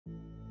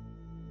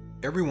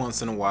Every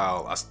once in a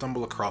while, I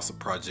stumble across a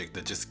project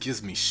that just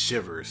gives me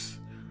shivers.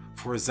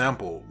 For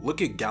example,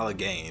 look at Gala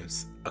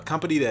Games, a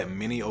company that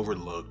many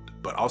overlooked,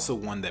 but also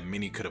one that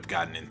many could have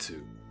gotten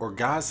into. Or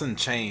Gods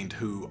Unchained,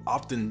 who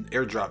often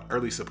airdropped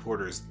early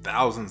supporters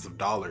thousands of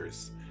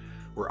dollars.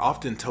 We're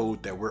often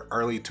told that we're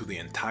early to the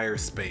entire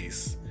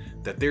space,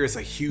 that there is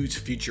a huge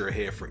future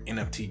ahead for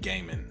NFT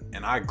gaming,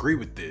 and I agree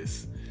with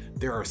this.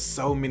 There are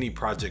so many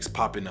projects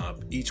popping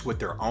up, each with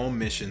their own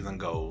missions and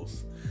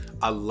goals.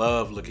 I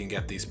love looking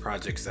at these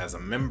projects as a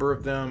member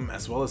of them,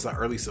 as well as an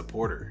early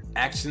supporter.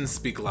 Actions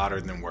speak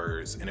louder than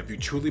words, and if you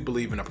truly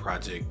believe in a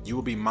project, you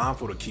will be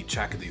mindful to keep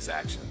track of these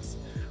actions.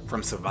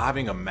 From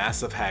surviving a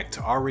massive hack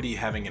to already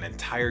having an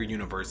entire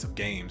universe of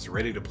games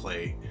ready to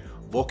play,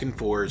 Vulcan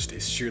Forged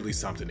is surely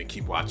something to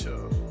keep watch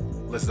of.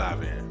 Let's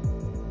dive in.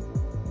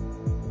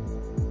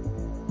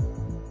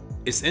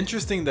 It's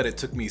interesting that it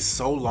took me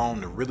so long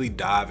to really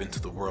dive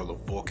into the world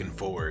of Vulcan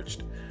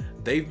Forged.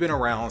 They've been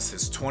around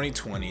since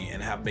 2020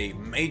 and have made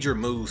major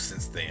moves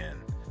since then.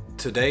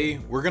 Today,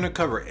 we're going to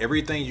cover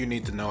everything you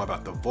need to know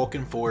about the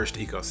Vulcan Forged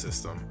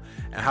ecosystem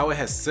and how it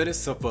has set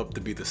itself up to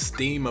be the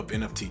Steam of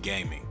NFT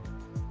gaming.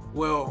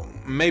 Well,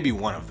 maybe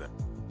one of them.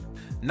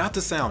 Not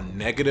to sound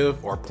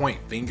negative or point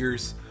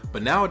fingers,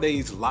 but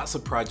nowadays lots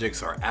of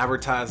projects are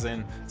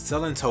advertising,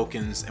 selling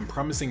tokens, and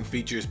promising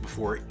features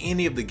before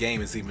any of the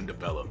game is even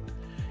developed.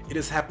 It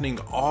is happening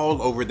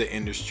all over the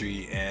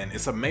industry and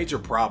it's a major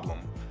problem.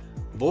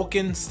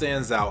 Vulcan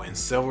stands out in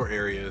several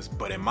areas,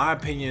 but in my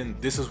opinion,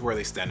 this is where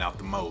they stand out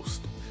the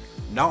most.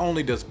 Not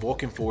only does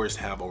Vulcan Forged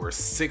have over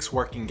 6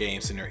 working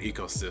games in their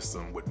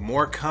ecosystem, with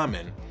more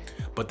coming,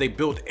 but they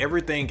built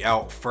everything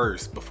out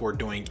first before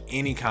doing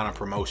any kind of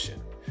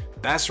promotion.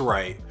 That's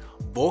right,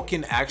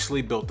 Vulcan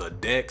actually built a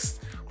Dex,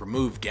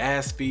 removed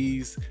gas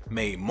fees,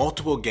 made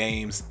multiple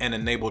games, and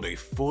enabled a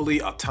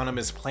fully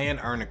autonomous play and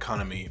earn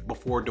economy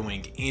before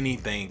doing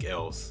anything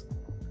else.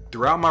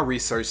 Throughout my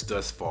research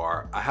thus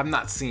far, I have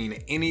not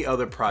seen any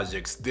other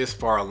projects this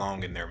far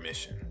along in their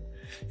mission.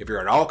 If you're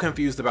at all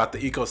confused about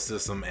the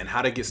ecosystem and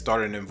how to get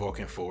started in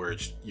Vulcan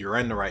Forged, you're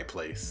in the right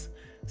place.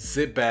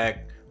 Sit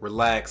back,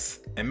 relax,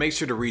 and make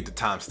sure to read the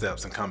time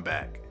steps and come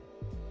back.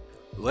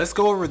 Let's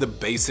go over the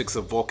basics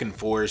of Vulcan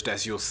Forged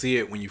as you'll see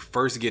it when you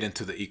first get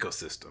into the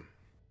ecosystem.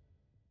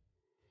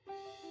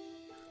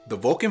 The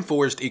Vulcan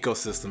Forged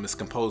ecosystem is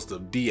composed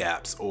of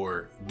DApps,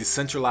 or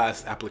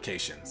decentralized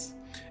applications.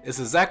 It's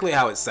exactly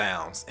how it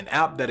sounds, an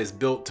app that is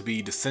built to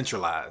be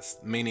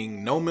decentralized,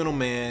 meaning no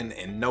middleman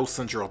and no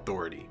central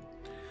authority.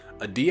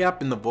 A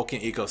DApp in the Vulcan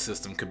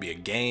ecosystem could be a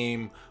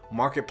game,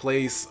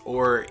 marketplace,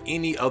 or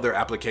any other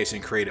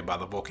application created by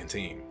the Vulcan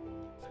team.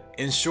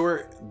 In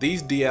short,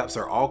 these DApps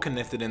are all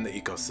connected in the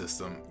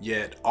ecosystem,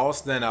 yet all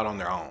stand out on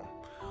their own.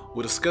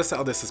 We'll discuss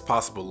how this is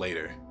possible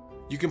later.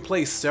 You can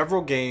play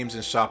several games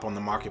and shop on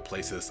the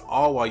marketplaces,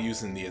 all while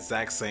using the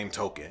exact same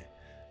token.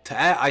 To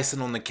add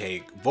icing on the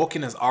cake,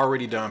 Vulcan has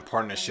already done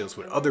partnerships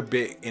with other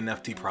big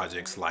NFT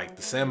projects like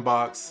the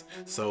Sandbox,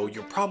 so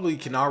you probably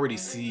can already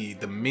see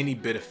the many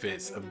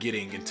benefits of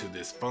getting into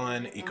this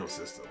fun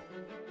ecosystem.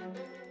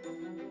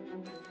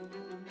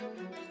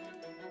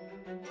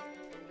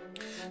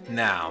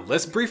 Now,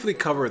 let's briefly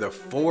cover the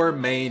 4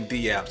 main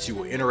DApps you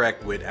will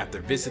interact with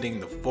after visiting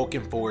the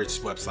Vulcan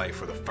Forged website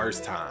for the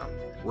first time.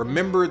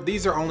 Remember,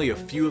 these are only a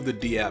few of the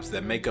DApps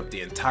that make up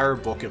the entire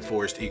Vulcan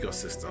Forged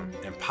ecosystem,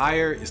 and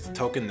PYR is the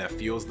token that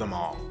fuels them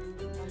all.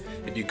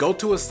 If you go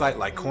to a site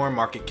like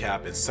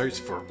CoinMarketCap and search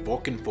for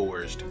Vulcan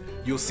Forged,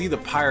 you'll see the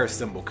PYR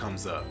symbol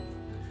comes up.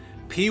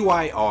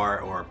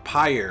 PYR, or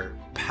PYR,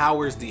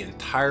 powers the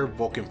entire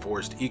Vulcan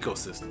Forged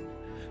ecosystem.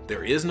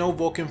 There is no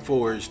Vulcan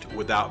Forged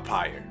without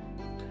PYR.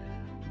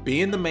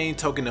 Being the main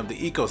token of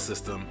the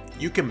ecosystem,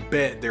 you can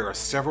bet there are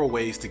several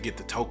ways to get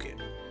the token.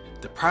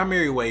 The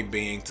primary way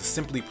being to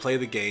simply play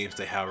the games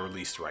they have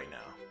released right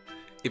now.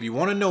 If you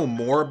want to know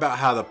more about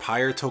how the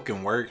PYR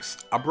token works,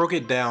 I broke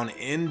it down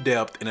in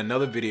depth in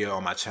another video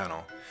on my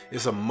channel.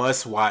 It's a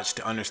must watch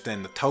to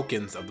understand the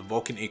tokens of the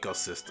Vulcan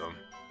ecosystem.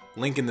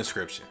 Link in the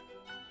description.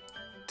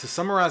 To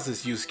summarize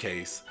this use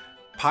case,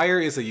 PYR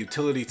is a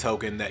utility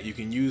token that you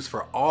can use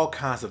for all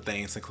kinds of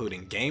things,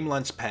 including game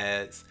launch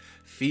pads,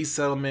 fee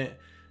settlement,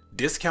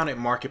 discounted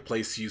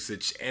marketplace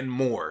usage, and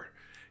more.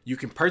 You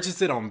can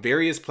purchase it on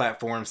various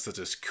platforms such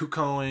as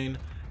KuCoin,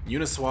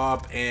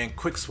 Uniswap, and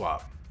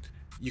QuickSwap.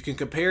 You can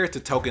compare it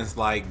to tokens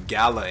like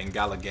Gala and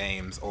Gala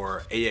Games,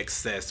 or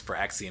AXS for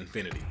Axie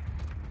Infinity.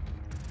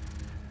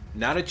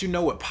 Now that you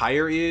know what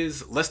PYR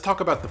is, let's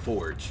talk about the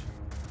Forge.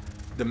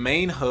 The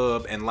main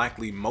hub and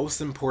likely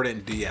most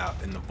important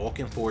DApp in the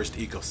Vulcan Forged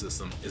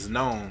ecosystem is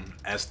known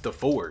as the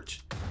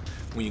Forge.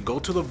 When you go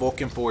to the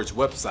Vulcan Forge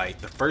website,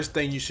 the first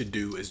thing you should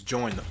do is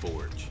join the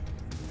Forge.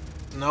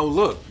 No,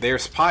 look,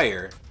 there's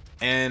PYR.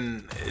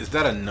 And is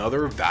that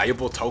another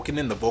valuable token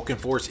in the Vulcan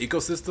Forged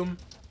ecosystem?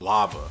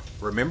 Lava.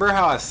 Remember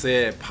how I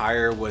said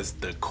PYR was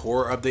the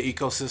core of the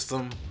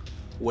ecosystem?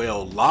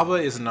 Well, lava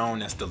is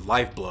known as the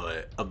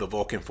lifeblood of the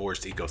Vulcan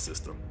Forged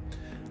ecosystem.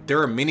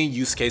 There are many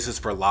use cases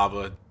for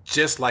lava,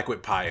 just like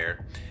with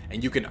PYR,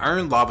 and you can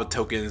earn lava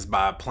tokens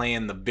by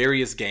playing the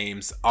various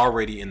games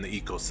already in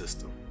the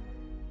ecosystem.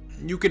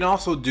 You can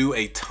also do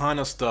a ton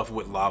of stuff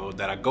with lava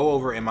that I go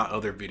over in my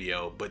other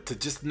video, but to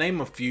just name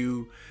a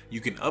few,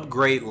 you can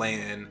upgrade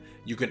land,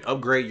 you can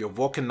upgrade your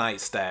Vulcanite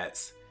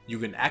stats, you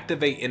can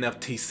activate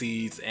NFT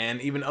seeds,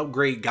 and even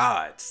upgrade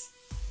gods.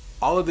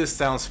 All of this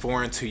sounds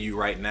foreign to you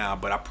right now,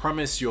 but I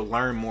promise you'll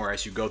learn more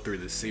as you go through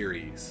this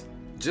series.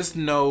 Just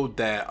know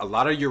that a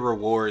lot of your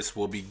rewards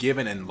will be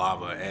given in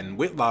lava, and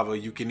with lava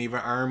you can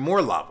even earn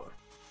more lava.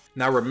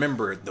 Now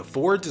remember, the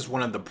Forge is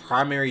one of the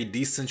primary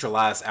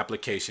decentralized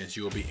applications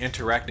you will be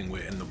interacting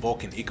with in the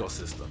Vulcan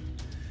ecosystem.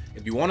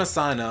 If you want to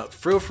sign up,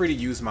 feel free to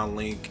use my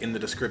link in the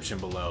description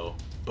below,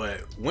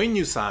 but when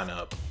you sign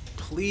up,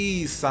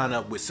 please sign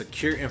up with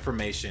secure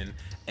information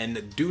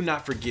and do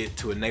not forget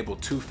to enable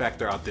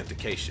two-factor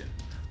authentication.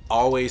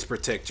 Always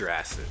protect your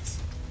assets.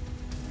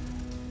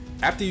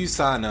 After you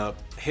sign up,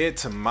 head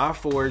to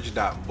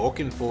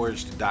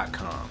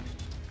myforge.vulcanforged.com.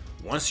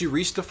 Once you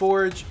reach the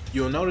Forge,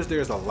 you'll notice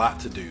there's a lot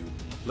to do.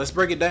 Let's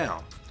break it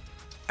down.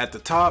 At the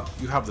top,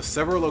 you have the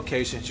several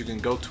locations you can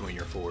go to in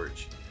your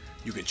Forge.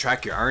 You can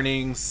track your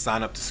earnings,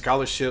 sign up to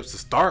scholarships to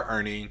start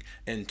earning,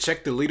 and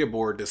check the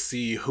leaderboard to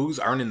see who's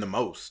earning the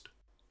most.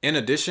 In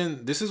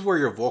addition, this is where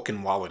your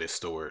Vulcan wallet is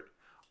stored.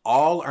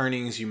 All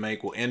earnings you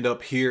make will end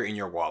up here in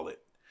your wallet.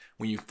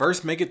 When you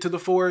first make it to the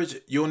Forge,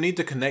 you'll need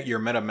to connect your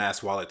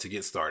MetaMask wallet to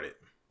get started.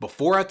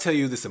 Before I tell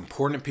you this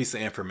important piece of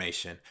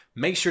information,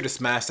 make sure to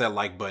smash that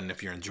like button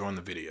if you're enjoying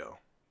the video.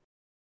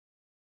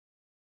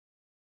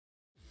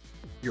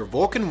 Your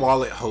Vulcan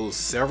wallet holds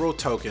several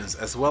tokens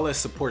as well as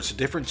supports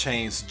different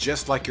chains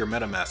just like your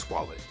MetaMask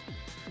wallet.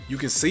 You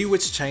can see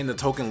which chain the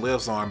token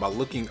lives on by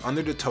looking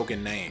under the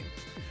token name.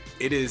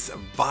 It is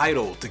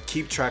vital to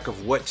keep track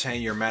of what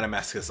chain your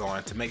MetaMask is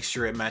on to make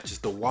sure it matches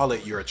the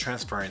wallet you are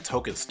transferring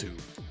tokens to.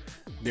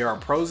 There are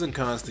pros and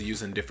cons to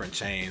using different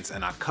chains,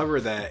 and I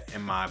cover that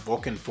in my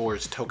Vulcan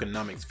Forged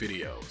tokenomics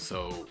video,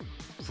 so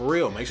for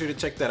real, make sure to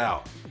check that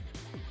out.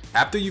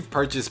 After you've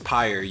purchased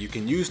PYR, you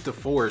can use the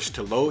Forge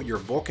to load your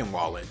Vulcan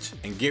wallet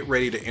and get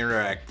ready to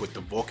interact with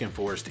the Vulcan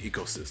Forged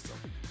ecosystem.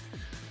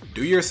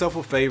 Do yourself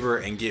a favor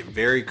and get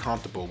very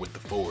comfortable with the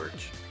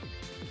Forge.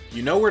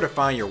 You know where to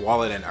find your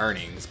wallet and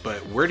earnings, but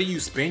where do you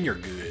spend your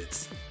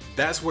goods?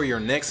 That's where your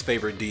next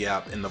favorite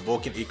DApp in the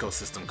Vulcan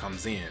ecosystem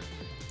comes in,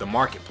 the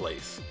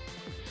marketplace.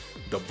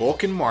 The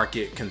Vulcan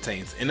Market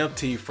contains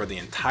NFT for the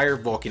entire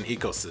Vulcan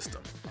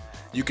ecosystem.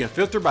 You can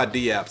filter by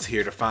DApps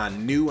here to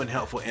find new and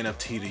helpful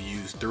NFT to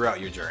use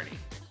throughout your journey.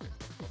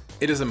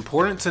 It is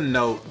important to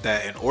note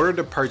that in order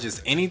to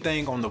purchase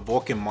anything on the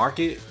Vulcan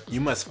Market,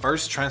 you must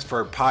first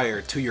transfer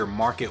PYR to your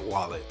Market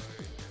wallet.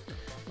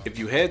 If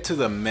you head to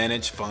the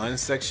Manage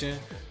Funds section,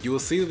 you will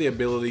see the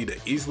ability to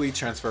easily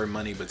transfer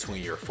money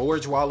between your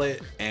Forge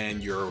wallet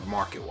and your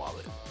Market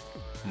wallet.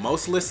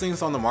 Most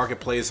listings on the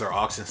marketplace are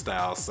auction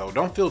style, so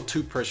don't feel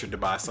too pressured to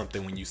buy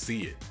something when you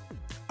see it.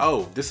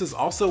 Oh, this is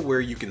also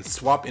where you can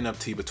swap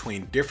NFT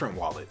between different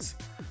wallets.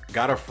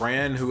 Got a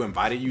friend who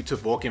invited you to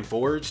Vulcan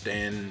Forged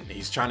and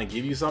he's trying to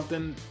give you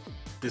something?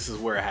 This is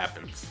where it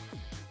happens.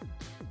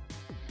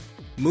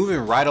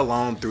 Moving right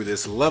along through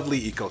this lovely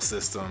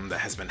ecosystem that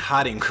has been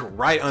hiding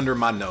right under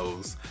my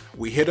nose,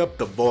 we hit up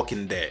the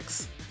Vulcan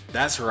Dex.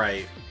 That's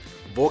right,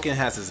 Vulcan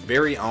has its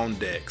very own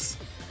Dex.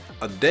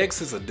 A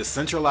Dex is a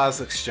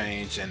decentralized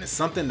exchange and is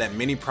something that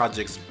many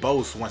projects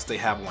boast once they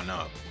have one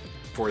up.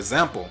 For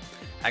example,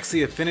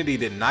 Axie Infinity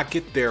did not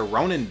get their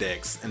Ronin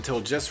Dex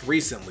until just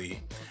recently,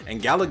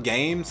 and Gala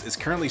Games is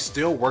currently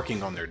still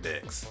working on their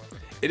Dex.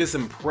 It is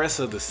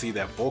impressive to see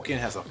that Vulcan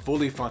has a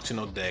fully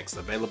functional Dex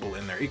available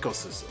in their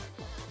ecosystem.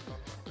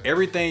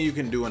 Everything you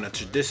can do in a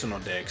traditional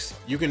Dex,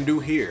 you can do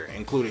here,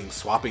 including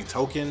swapping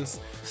tokens,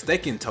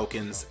 staking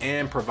tokens,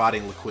 and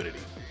providing liquidity.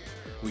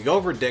 We go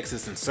over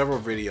Dexes in several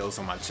videos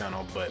on my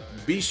channel, but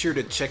be sure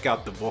to check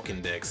out the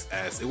Vulcan Dex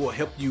as it will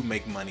help you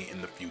make money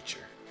in the future.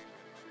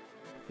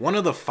 One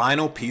of the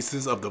final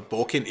pieces of the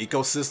Vulcan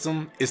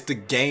ecosystem is the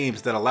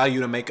games that allow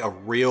you to make a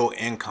real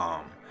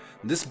income.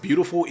 This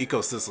beautiful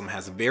ecosystem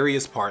has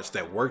various parts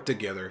that work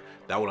together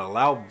that would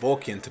allow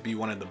Vulcan to be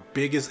one of the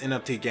biggest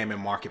NFT gaming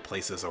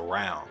marketplaces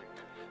around.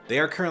 They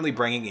are currently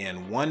bringing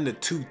in 1,000 to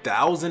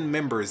 2,000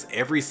 members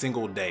every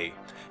single day,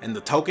 and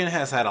the token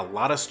has had a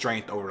lot of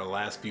strength over the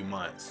last few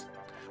months.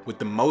 With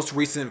the most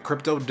recent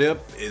crypto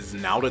dip, is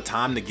now the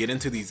time to get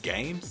into these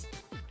games?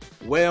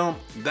 Well,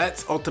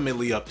 that's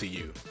ultimately up to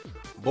you.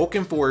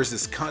 Vulcan Forged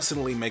is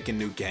constantly making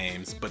new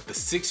games, but the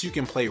 6 you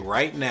can play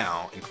right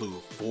now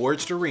include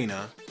Forged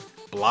Arena,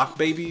 Block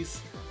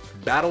Babies,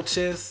 Battle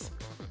Chess,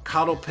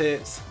 Coddle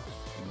Pets,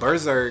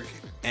 Berserk,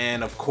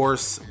 and of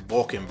course,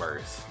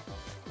 Vulcanverse.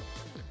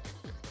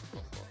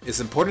 It's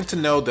important to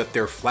know that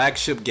their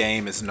flagship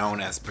game is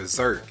known as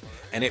Berserk,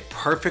 and it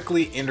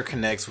perfectly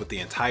interconnects with the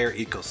entire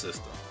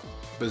ecosystem.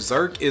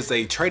 Berserk is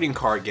a trading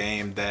card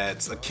game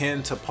that's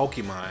akin to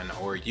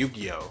Pokemon or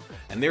Yu-Gi-Oh!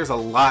 And there's a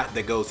lot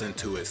that goes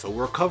into it, so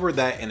we'll cover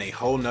that in a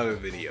whole nother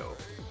video.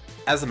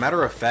 As a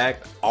matter of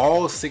fact,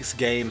 all 6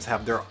 games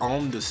have their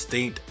own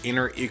distinct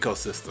inner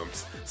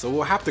ecosystems, so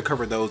we'll have to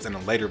cover those in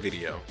a later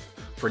video.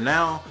 For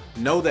now,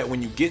 know that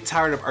when you get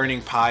tired of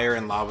earning pyre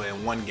and lava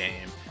in one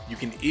game, you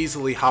can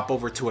easily hop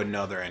over to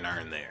another and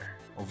earn there.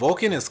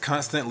 Vulcan is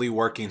constantly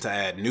working to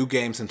add new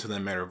games into the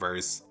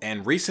metaverse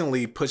and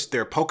recently pushed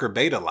their poker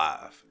beta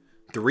live.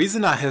 The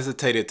reason I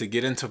hesitated to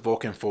get into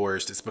Vulcan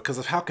Forged is because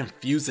of how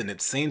confusing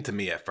it seemed to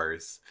me at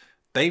first.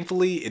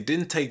 Thankfully, it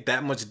didn't take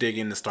that much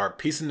digging to start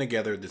piecing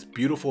together this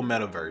beautiful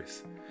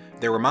metaverse.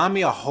 They remind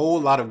me a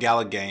whole lot of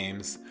Gala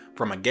games,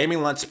 from a gaming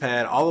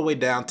launchpad all the way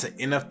down to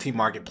NFT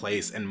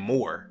marketplace and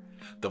more.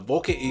 The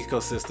Vulcan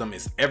ecosystem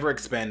is ever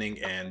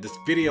expanding, and this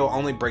video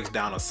only breaks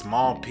down a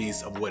small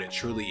piece of what it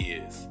truly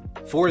is.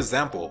 For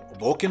example,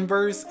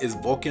 Vulcanverse is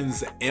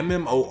Vulcan's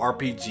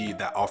MMORPG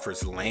that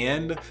offers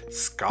land,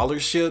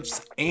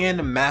 scholarships,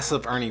 and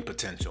massive earning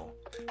potential.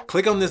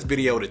 Click on this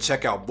video to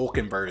check out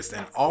Vulcanverse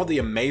and all the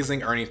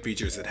amazing earning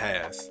features it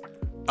has.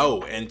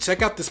 Oh, and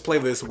check out this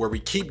playlist where we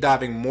keep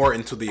diving more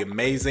into the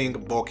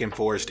amazing Vulcan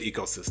Forged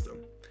ecosystem.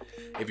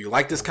 If you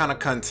like this kind of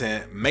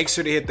content, make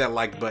sure to hit that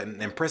like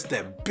button and press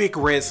that big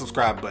red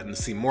subscribe button to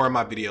see more of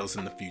my videos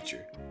in the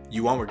future.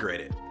 You won't regret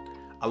it.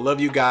 I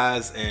love you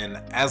guys,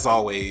 and as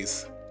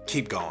always,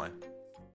 keep going.